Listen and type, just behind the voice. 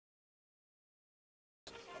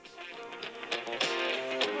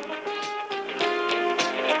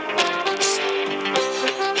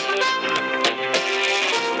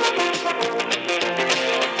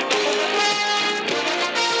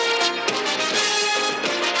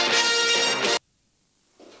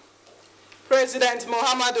President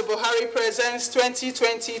Muhammadu Buhari presents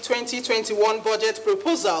 2020-2021 budget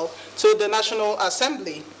proposal to the National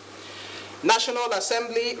Assembly. National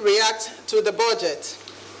Assembly reacts to the budget.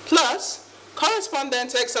 Plus,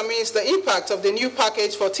 correspondent examines the impact of the new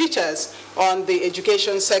package for teachers on the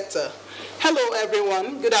education sector. Hello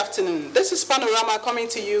everyone, good afternoon. This is Panorama coming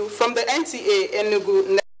to you from the NTA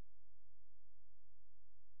Enugu.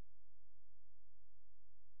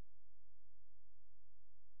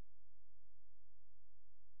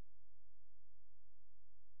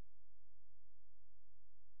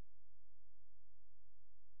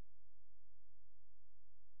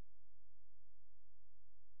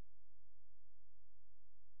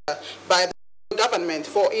 By the government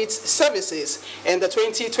for its services in the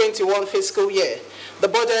 2021 fiscal year. The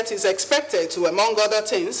budget is expected to, among other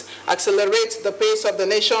things, accelerate the pace of the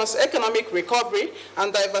nation's economic recovery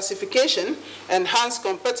and diversification, enhance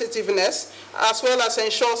competitiveness, as well as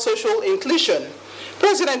ensure social inclusion.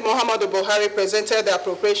 President Muhammadu Buhari presented the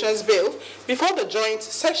appropriations bill before the joint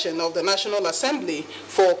session of the National Assembly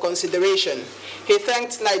for consideration. He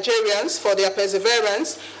thanked Nigerians for their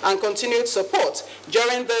perseverance and continued support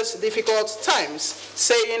during these difficult times,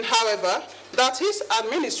 saying, however, that his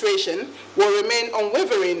administration will remain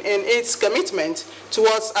unwavering in its commitment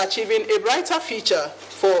towards achieving a brighter future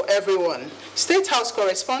for everyone. State House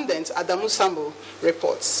correspondent Adamu Sambu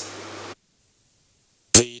reports.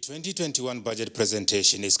 The 2021 budget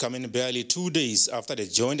presentation is coming barely 2 days after the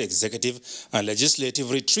joint executive and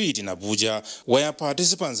legislative retreat in Abuja, where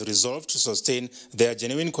participants resolved to sustain their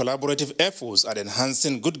genuine collaborative efforts at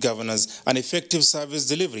enhancing good governance and effective service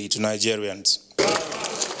delivery to Nigerians.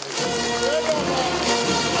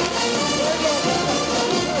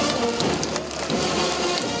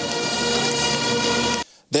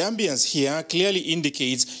 The ambience here clearly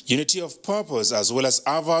indicates unity of purpose as well as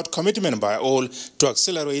avowed commitment by all to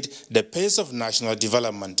accelerate the pace of national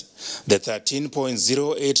development. The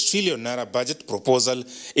 13.08 trillion naira budget proposal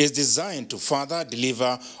is designed to further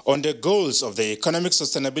deliver on the goals of the Economic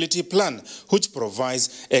Sustainability Plan, which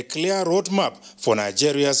provides a clear roadmap for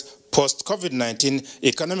Nigeria's post-COVID-19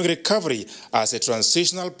 economic recovery as a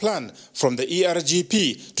transitional plan from the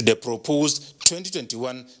ERGP to the proposed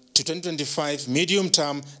 2021 to 2025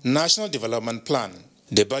 medium-term National Development Plan.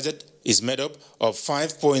 The budget is made up of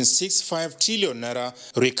 5.65 trillion naira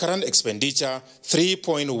recurrent expenditure,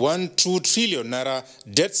 3.12 trillion naira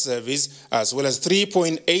debt service, as well as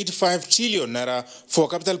 3.85 trillion naira for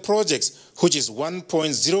capital projects, which is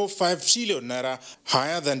 1.05 trillion naira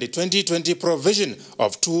higher than the 2020 provision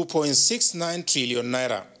of 2.69 trillion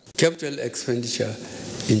naira. Capital expenditure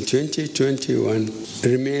in 2021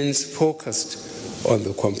 remains focused on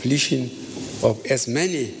the completion of as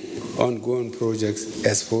many ongoing projects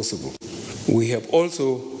as possible. We have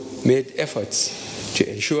also made efforts to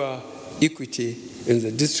ensure equity in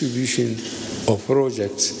the distribution of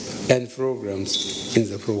projects and programs in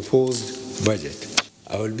the proposed budget.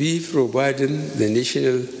 I will be providing the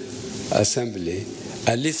National Assembly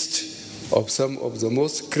a list of some of the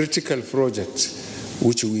most critical projects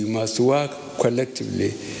which we must work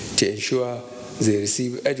collectively to ensure they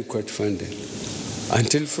receive adequate funding.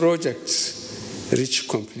 Until projects reach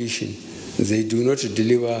completion, they do not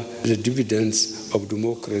deliver the dividends of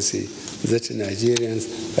democracy that Nigerians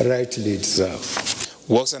rightly deserve.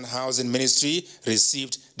 Works and Housing Ministry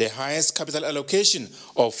received the highest capital allocation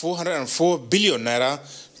of 404 billion naira,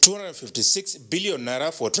 256 billion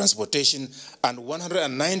naira for transportation, and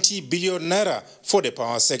 190 billion naira for the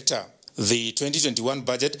power sector. The 2021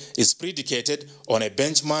 budget is predicated on a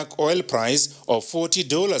benchmark oil price of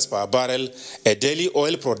 $40 per barrel, a daily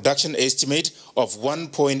oil production estimate of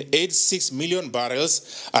 1.86 million barrels,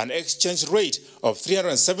 an exchange rate of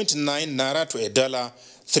 379 naira to a dollar,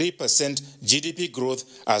 3% GDP growth,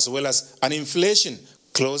 as well as an inflation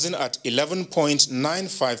closing at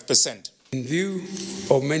 11.95%. In view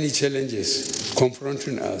of many challenges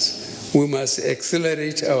confronting us, we must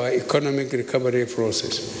accelerate our economic recovery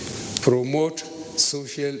process, promote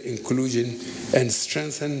social inclusion, and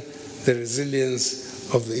strengthen the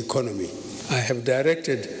resilience of the economy. I have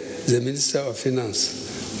directed the Minister of Finance,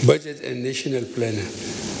 Budget and National Planner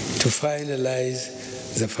to finalize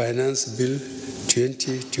the Finance Bill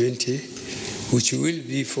 2020, which will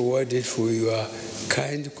be forwarded for your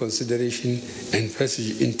kind consideration and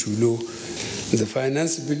passage into law. The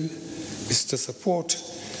Finance Bill is to support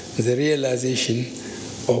the realization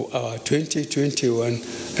of our 2021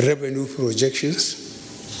 revenue projections,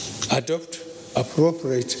 adopt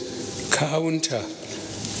appropriate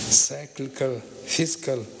counter-cyclical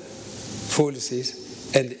fiscal policies,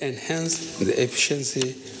 and enhance the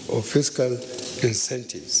efficiency of fiscal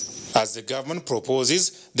incentives. As the government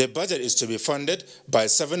proposes, the budget is to be funded by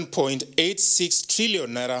 7.86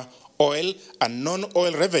 trillion naira oil and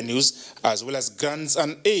non-oil revenues, as well as grants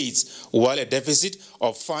and aids, while a deficit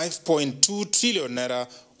of 5.2 trillion naira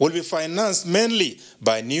will be financed mainly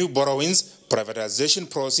by new borrowings, privatization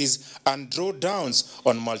process, and drawdowns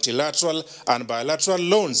on multilateral and bilateral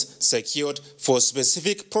loans secured for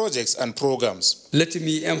specific projects and programs. Let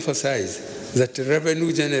me emphasize that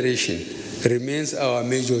revenue generation remains our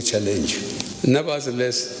major challenge.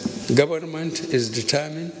 Nevertheless, government is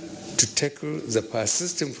determined to tackle the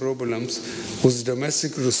persistent problems with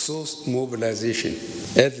domestic resource mobilization,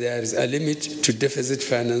 as there is a limit to deficit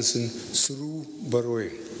financing through borrowing.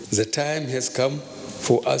 The time has come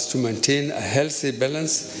for us to maintain a healthy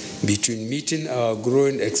balance between meeting our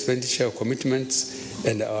growing expenditure commitments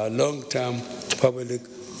and our long-term public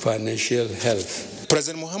financial health.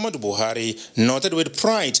 President Muhammadu Buhari noted with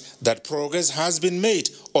pride that progress has been made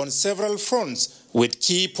on several fronts with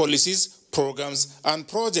key policies, programs and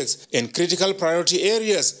projects in critical priority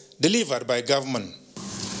areas delivered by government.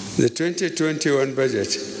 The 2021 budget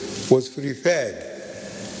was prepared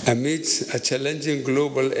amidst a challenging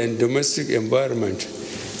global and domestic environment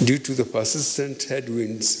due to the persistent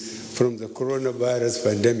headwinds from the coronavirus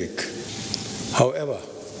pandemic. However,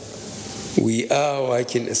 we are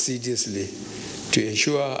working assiduously to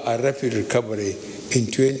ensure a rapid recovery in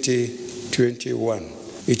 2021.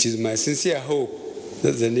 It is my sincere hope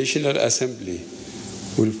that the National Assembly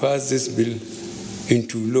will pass this bill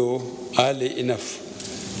into law early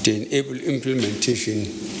enough to enable implementation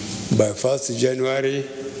by 1st January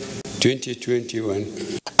 2021.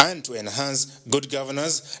 And to enhance good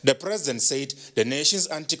governance, the President said the nation's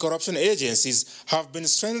anti-corruption agencies have been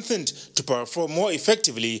strengthened to perform more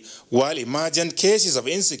effectively, while emergent cases of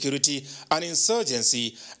insecurity and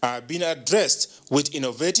insurgency are being addressed with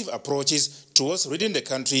innovative approaches towards ridding the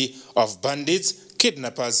country of bandits,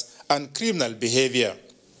 kidnappers and criminal behavior.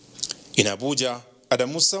 In Abuja,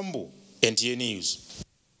 Adamu Sambu, NTA News.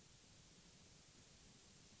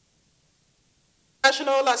 The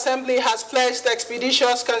National Assembly has pledged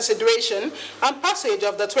expeditious consideration and passage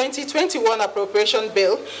of the 2021 appropriation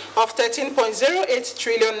bill of 13.08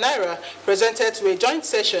 trillion naira presented to a joint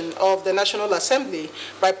session of the National Assembly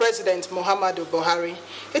by President Muhammadu Buhari.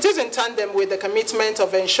 It is in tandem with the commitment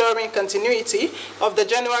of ensuring continuity of the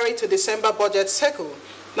January to December budget cycle.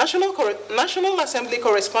 National Assembly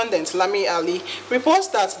correspondent Lami Ali reports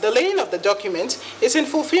that the laying of the document is in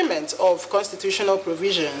fulfillment of constitutional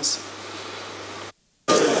provisions.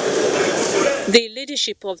 The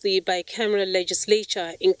leadership of the bicameral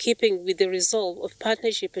legislature, in keeping with the resolve of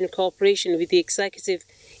partnership and cooperation with the executive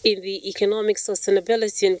in the economic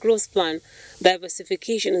sustainability and growth plan,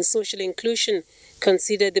 diversification and social inclusion,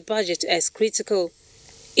 considered the budget as critical.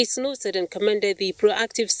 It noted and commended the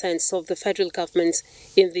proactive stance of the federal government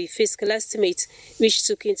in the fiscal estimate, which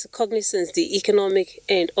took into cognizance the economic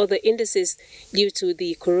and other indices due to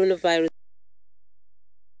the coronavirus.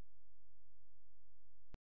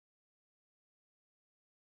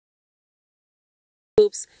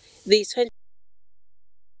 The 20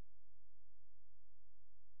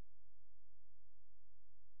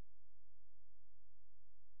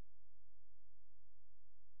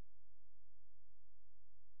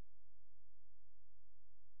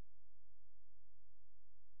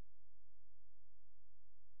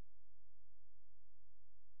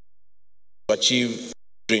 achieve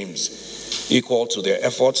dreams equal to their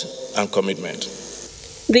effort and commitment.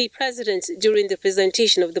 The President, during the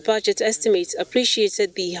presentation of the budget estimate,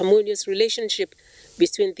 appreciated the harmonious relationship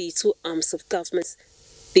between the two arms of government.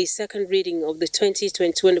 The second reading of the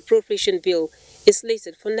 2021 appropriation bill is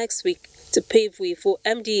slated for next week to pave way for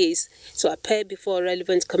MDAs to appear before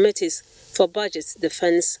relevant committees for budget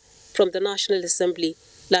defense. From the National Assembly,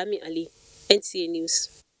 Lami Ali, NTA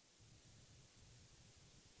News.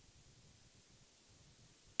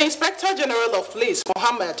 Inspector General of Police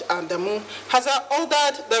Mohammed Adamu has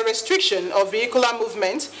ordered the restriction of vehicular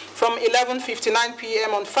movement from 11:59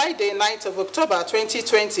 p.m. on Friday, 9th of October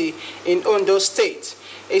 2020 in Ondo State.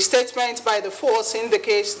 A statement by the force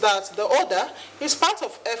indicates that the order is part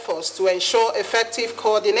of efforts to ensure effective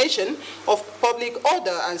coordination of public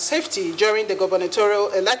order and safety during the gubernatorial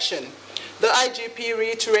election. The IGP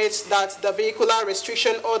reiterates that the vehicular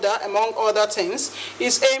restriction order, among other things,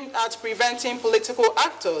 is aimed at preventing political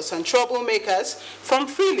actors and troublemakers from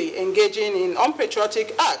freely engaging in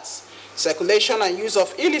unpatriotic acts, circulation and use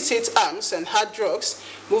of illicit arms and hard drugs,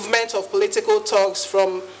 movement of political thugs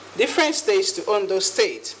from different states to Ondo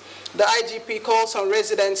State. The IGP calls on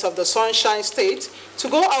residents of the Sunshine State to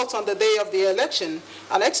go out on the day of the election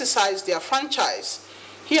and exercise their franchise.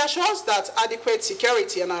 He assures that adequate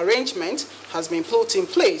security and arrangement has been put in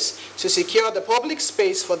place to secure the public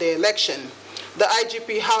space for the election. The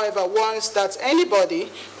IGP, however, warns that anybody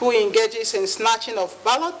who engages in snatching of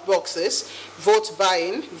ballot boxes, vote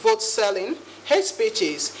buying, vote selling, hate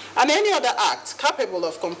speeches, and any other act capable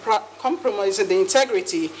of compromising the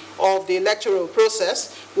integrity of the electoral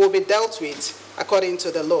process will be dealt with according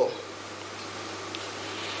to the law.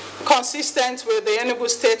 Consistent with the Enugu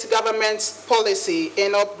State government's policy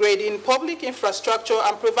in upgrading public infrastructure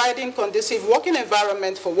and providing conducive working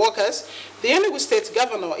environment for workers, the Enugu State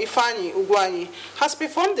Governor, Ifeanyi Ugwuanyi, has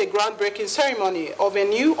performed the groundbreaking ceremony of a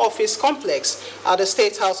new office complex at the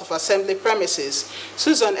State House of Assembly premises.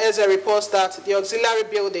 Susan Eze reports that the auxiliary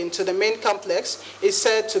building to the main complex is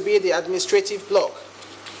said to be the administrative block.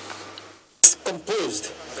 It's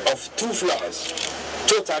composed of 2 floors.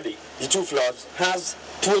 Totally, the 2 floors has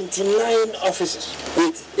 29 offices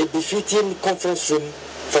with a befitting conference room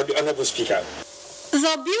for the Honorable Speaker.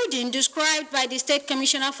 The building, described by the State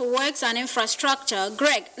Commissioner for Works and Infrastructure,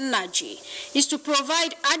 Greg Naji, is to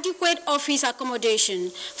provide adequate office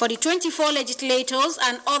accommodation for the 24 legislators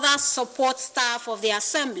and other support staff of the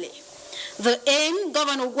Assembly. The aim,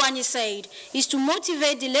 Governor Ugwuanyi said, is to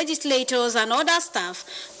motivate the legislators and other staff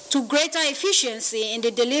to greater efficiency in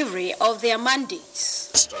the delivery of their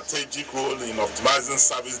mandates. Strategic role in optimizing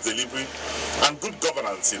service delivery and good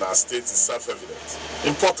governance in our state is self-evident.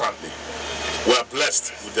 Importantly, we are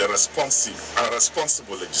blessed with a responsive and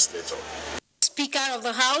responsible legislature. Speaker of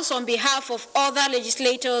the House, on behalf of other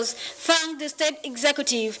legislators, thanked the state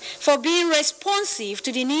executive for being responsive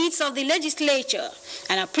to the needs of the legislature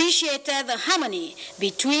and appreciated the harmony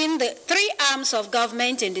between the 3 arms of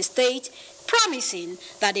government in the state, promising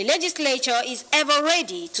that the legislature is ever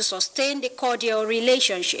ready to sustain the cordial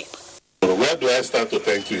relationship. Where do I start to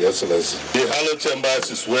thank you, Your Excellency? The Halo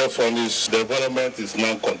Chambers is well furnished. The environment is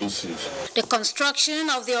now conducive. The construction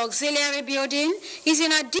of the auxiliary building is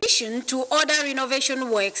in addition to other renovation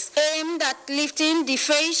works aimed at lifting the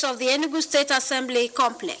face of the Enugu State Assembly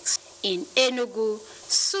complex. In Enugu,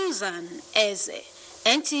 Susan Eze,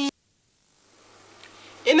 NTA.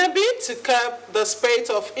 In a bid to curb the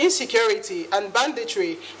spate of insecurity and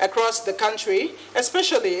banditry across the country,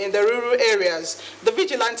 especially in the rural areas, the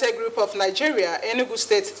Vigilante Group of Nigeria, Enugu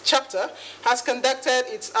State Chapter, has conducted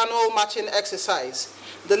its annual marching exercise.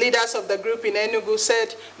 The leaders of the group in Enugu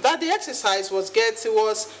said that the exercise was geared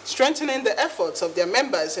towards strengthening the efforts of their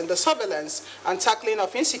members in the surveillance and tackling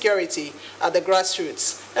of insecurity at the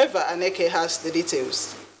grassroots. Eva Aneke has the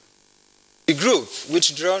details. The group,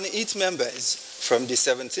 which drawn its members from the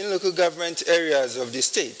 17 local government areas of the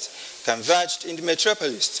state, converged in the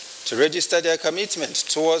metropolis to register their commitment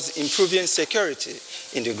towards improving security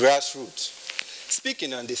in the grassroots.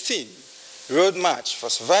 Speaking on the theme, Road March for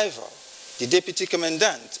Survival, the Deputy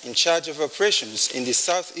Commandant in charge of operations in the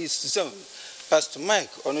Southeast Zone, Pastor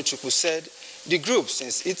Mike Onuchukwu, said the group,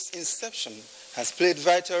 since its inception, has played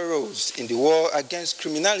vital roles in the war against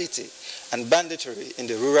criminality and banditry in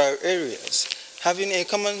the rural areas, having a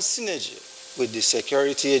common synergy with the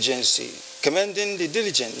security agency. Commending the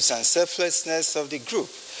diligence and selflessness of the group,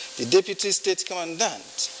 the Deputy State Commandant,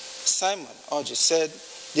 Simon Oji, said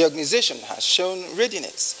the organization has shown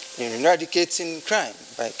readiness in eradicating crime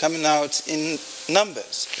by coming out in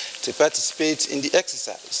numbers to participate in the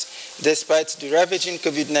exercise, despite the ravaging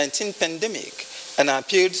COVID-19 pandemic, and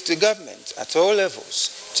appealed to government at all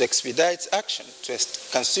levels to expedite action to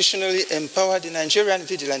constitutionally empower the Nigerian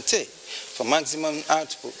vigilante for maximum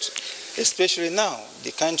output. Especially now,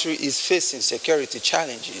 the country is facing security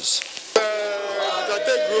challenges. The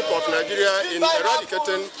vigilante group of Nigeria in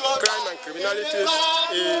eradicating crime and criminality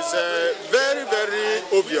is very, very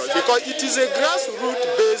obvious because it is a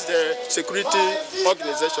grassroots-based security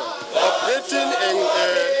organization operating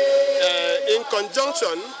in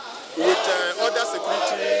conjunction with other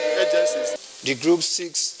security agencies. The group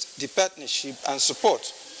seeks the partnership and support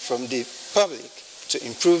from the public to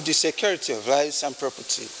improve the security of lives and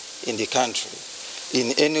property in the country.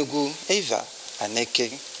 In Enugu, Eva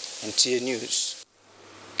Aneke, NTA News.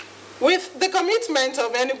 With the commitment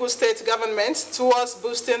of Enugu State government towards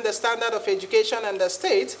boosting the standard of education in the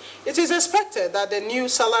state, it is expected that the new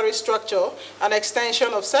salary structure and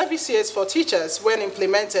extension of service years for teachers, when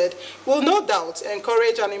implemented, will no doubt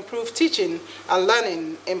encourage and improve teaching and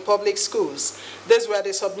learning in public schools. These were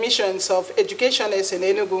the submissions of educationists in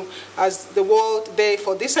Enugu as the World Day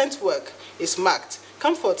for Decent Work is marked.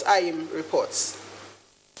 Comfort Ayim reports.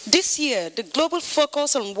 This year, the global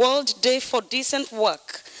focus on World Day for Decent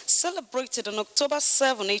Work, celebrated on October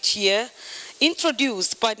 7 each year,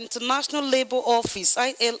 Introduced by the International Labour Office,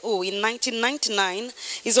 ILO, in 1999,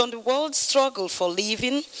 is on the world struggle for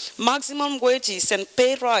living, maximum wages and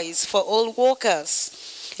pay rise for all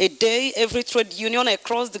workers. A day every trade union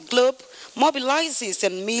across the globe mobilizes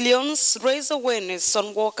and millions raise awareness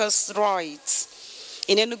on workers' rights.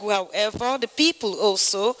 In Enugu, however, the people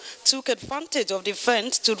also took advantage of the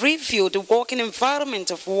event to review the working environment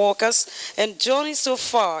of workers and journey so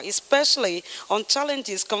far, especially on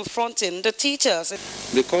challenges confronting the teachers.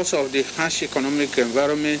 Because of the harsh economic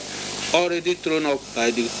environment already thrown up by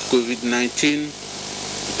the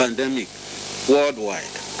COVID-19 pandemic worldwide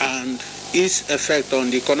and its effect on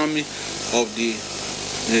the economy of the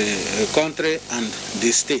country and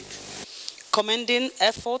the state. Commending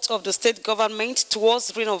efforts of the state government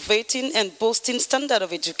towards renovating and boosting standard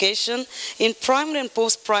of education in primary and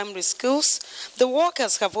post-primary schools, the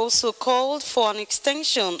workers have also called for an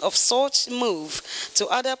extension of such move to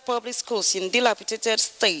other public schools in dilapidated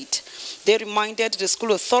state. They reminded the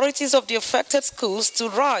school authorities of the affected schools to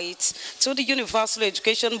write to the Universal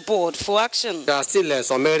Education Board for action. There are still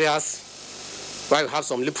some areas where we have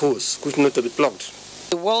some loopholes which need to be plugged.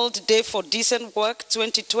 The World Day for Decent Work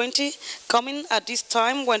 2020 coming at this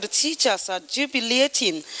time when the teachers are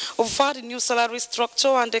jubilating over the new salary structure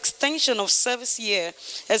and extension of service year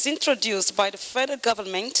as introduced by the federal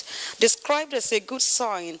government, described as a good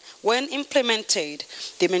sign when implemented.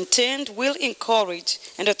 They maintained will encourage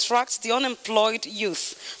and attract the unemployed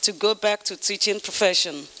youth to go back to teaching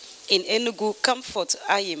profession. In Enugu, Comfort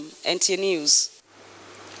Ayim, NTA News.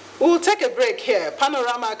 We'll take a break here.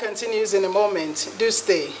 Panorama continues in a moment. Do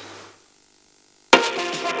stay.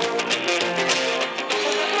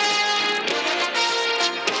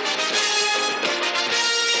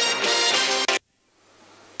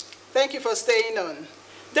 Thank you for staying on.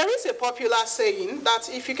 There is a popular saying that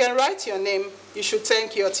if you can write your name, you should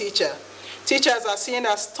thank your teacher. Teachers are seen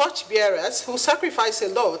as torch-bearers who sacrifice a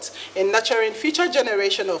lot in nurturing future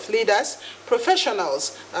generation of leaders,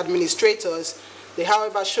 professionals, administrators. They,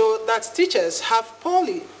 however, show that teachers have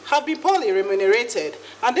been poorly remunerated,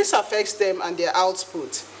 and this affects them and their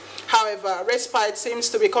output. However, respite seems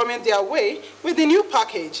to be coming their way with the new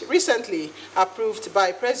package recently approved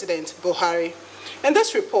by President Buhari. In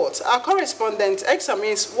this report, our correspondent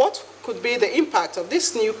examines what could be the impact of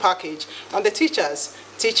this new package on the teachers,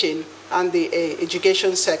 teaching, and the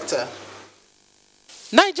education sector.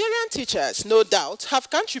 Nigerian teachers, no doubt, have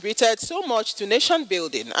contributed so much to nation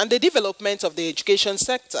building and the development of the education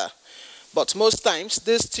sector. But most times,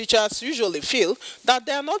 these teachers usually feel that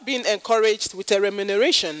they are not being encouraged with a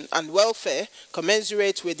remuneration and welfare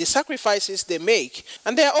commensurate with the sacrifices they make,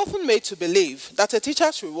 and they are often made to believe that a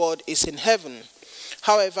teacher's reward is in heaven.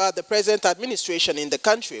 However, the present administration in the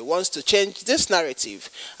country wants to change this narrative,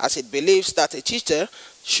 as it believes that a teacher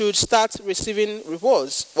should start receiving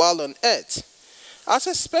rewards while on earth. As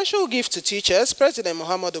a special gift to teachers, President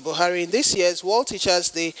Muhammadu Buhari in this year's World Teachers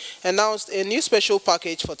Day announced a new special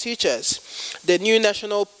package for teachers. The new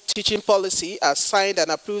national teaching policy, as signed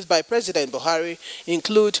and approved by President Buhari,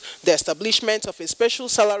 include the establishment of a special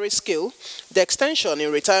salary scale, the extension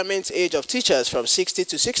in retirement age of teachers from 60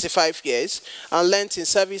 to 65 years, and length in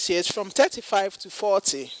service years from 35 to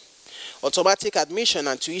 40. Automatic admission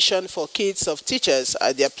and tuition for kids of teachers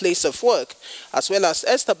at their place of work, as well as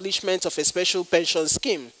establishment of a special pension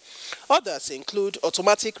scheme. Others include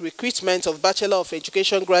automatic recruitment of Bachelor of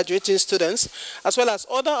Education graduating students, as well as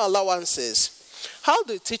other allowances. How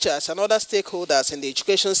do teachers and other stakeholders in the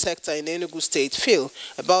education sector in Enugu State feel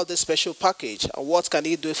about this special package, and what can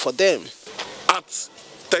it do for them? At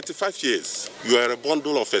 35 years, you are a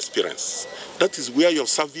bundle of experience. That is where your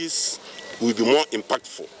service will be more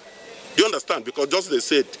impactful. Do you understand? Because just they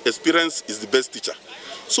said, experience is the best teacher.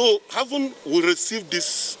 So haven't we received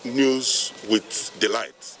this news with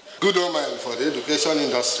delight? Good omen for the education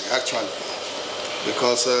industry, actually,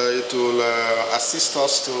 because it will assist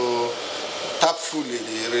us to tap fully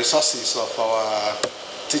the resources of our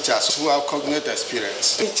teachers who have cognate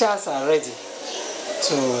experience. Teachers are ready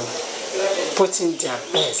to put in their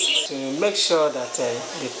best to make sure that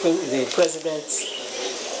the president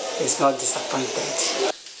is not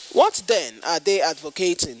disappointed. What then are they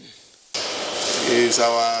advocating? It is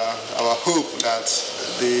our hope that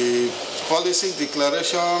the policy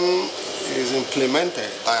declaration is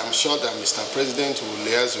implemented. I am sure that Mr. President will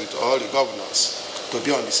liaise with all the governors to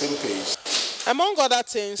be on the same page. Among other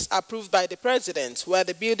things approved by the President were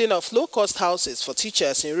the building of low-cost houses for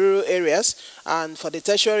teachers in rural areas and for the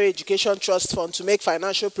Tertiary Education Trust Fund to make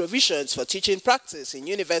financial provisions for teaching practice in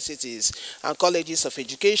universities and colleges of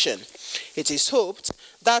education. It is hoped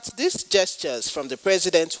that these gestures from the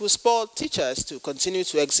president will spur teachers to continue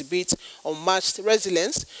to exhibit unmatched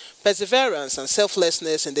resilience, perseverance, and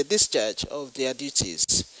selflessness in the discharge of their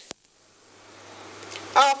duties.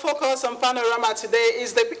 Our focus on Panorama today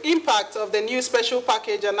is the impact of the new special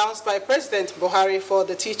package announced by President Buhari for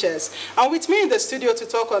the teachers. And with me in the studio to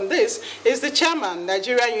talk on this is the chairman,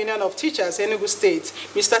 Nigerian Union of Teachers, Enugu State,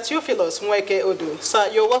 Mr. Theophilus Nweke Odo. Sir,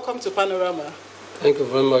 you're welcome to Panorama. Thank you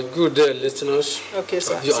very much. Good day, listeners. Okay,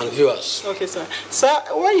 sir. And viewers. Okay, sir. Sir,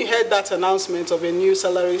 when you heard that announcement of a new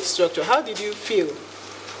salary structure, how did you feel?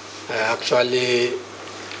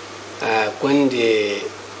 When the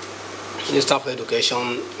Minister of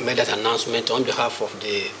Education made that announcement on behalf of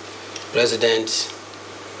the President,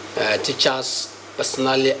 teachers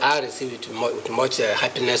personally, I received it with much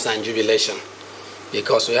happiness and jubilation,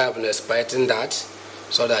 because we have been expecting that,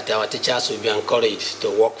 so that our teachers will be encouraged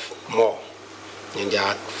to work more in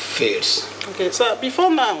their fields. Okay, so before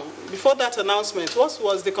that announcement, what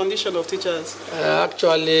was the condition of teachers? I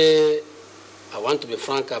want to be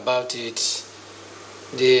frank about it.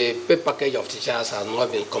 The pay package of teachers has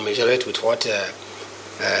not been commensurate with what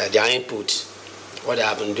their input, what they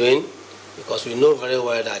have been doing, because we know very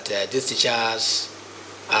well that these teachers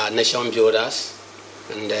are nation builders,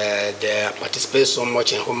 and they participate so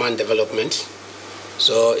much in human development.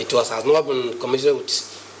 So it has not been commensurate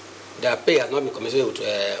with their pay, has not been commensurate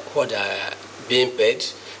with what they are being paid,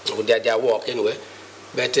 with their work anyway.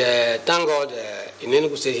 But thank God, in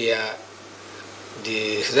Enugu State here,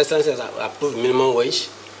 the Excellency has approved minimum wage,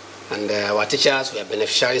 and our teachers were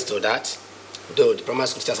beneficiaries to that. Though the primary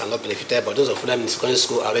school teachers are not benefited, but those of them in secondary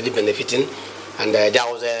school are already benefiting, and there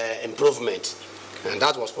was an improvement. And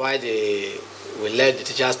that was why we led the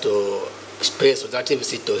teachers to pay a solidarity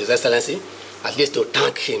visit to His Excellency, at least to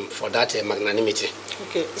thank him for that magnanimity.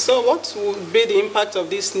 Okay, so what would be the impact of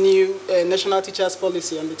this new national teachers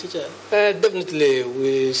policy on the teacher? Definitely,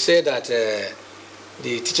 we say that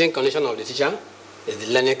the teaching condition of the teacher is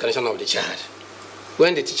the learning condition of the child.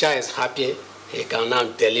 When the teacher is happy, he can now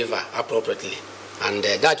deliver appropriately. And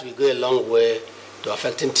that will go a long way to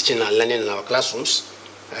affecting teaching and learning in our classrooms.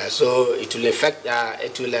 So it will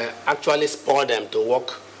actually spur them to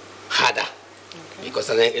work harder,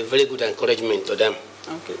 because it's a very good encouragement to them.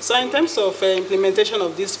 Okay. So in terms of implementation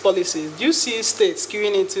of these policies, do you see states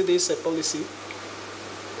queuing into this policy?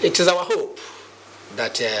 It is our hope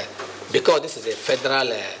that because this is a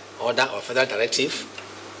federal order or federal directive,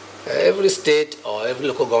 every state or every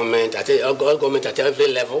local government, all government at every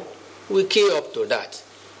level, will key up to that,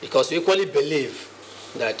 because we equally believe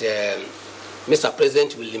that Mr.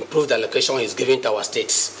 President will improve the allocation he's giving to our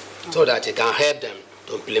states, so that he can help them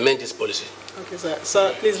to implement this policy. Okay, sir.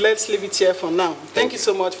 So please, let's leave it here for now. Thank you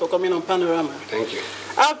so much for coming on Panorama. Thank you.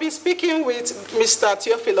 I'll be speaking with Mr.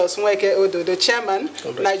 Theophilus Nweke Odo, the chairman,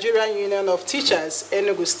 Nigerian Union of Teachers,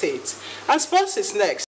 Enugu State. And sports is next.